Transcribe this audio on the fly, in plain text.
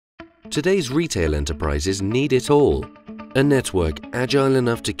Today's retail enterprises need it all. A network agile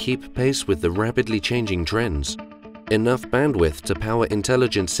enough to keep pace with the rapidly changing trends, enough bandwidth to power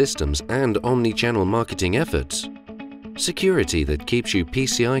intelligent systems and omni-channel marketing efforts, security that keeps you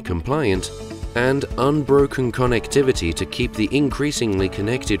PCI compliant, and unbroken connectivity to keep the increasingly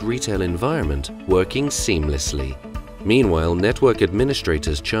connected retail environment working seamlessly. Meanwhile, network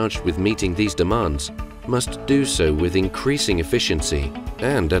administrators charged with meeting these demands must do so with increasing efficiency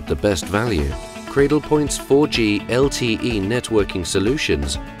and at the best value. Cradlepoint's 4G LTE networking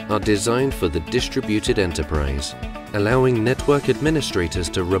solutions are designed for the distributed enterprise, allowing network administrators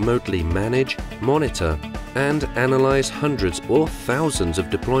to remotely manage, monitor, and analyze hundreds or thousands of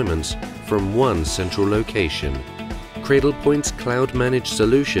deployments from one central location. Cradlepoint's cloud-managed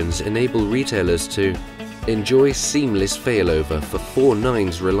solutions enable retailers to enjoy seamless failover for 4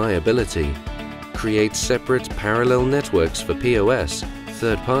 nines reliability, create separate parallel networks for POS,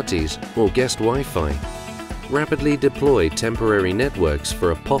 third parties, or guest Wi-Fi, rapidly deploy temporary networks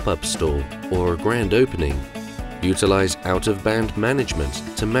for a pop-up store or a grand opening, utilize out-of-band management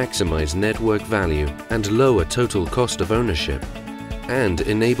to maximize network value and lower total cost of ownership, and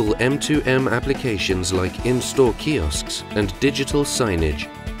enable M2M applications like in-store kiosks and digital signage.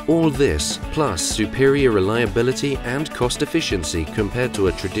 All this, plus superior reliability and cost efficiency compared to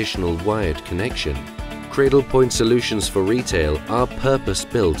a traditional wired connection. Cradlepoint solutions for retail are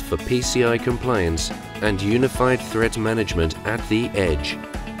purpose-built for PCI compliance and unified threat management at the edge,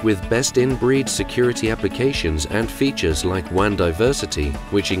 with best-in-breed security applications and features like WAN diversity,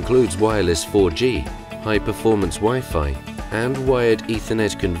 which includes wireless 4G, high-performance Wi-Fi, and wired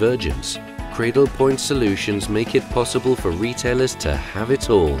Ethernet convergence. Cradlepoint solutions make it possible for retailers to have it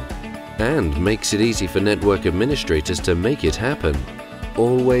all, and makes it easy for network administrators to make it happen.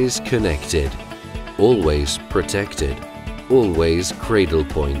 Always connected, always protected, always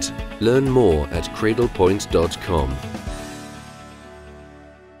Cradlepoint. Learn more at cradlepoint.com.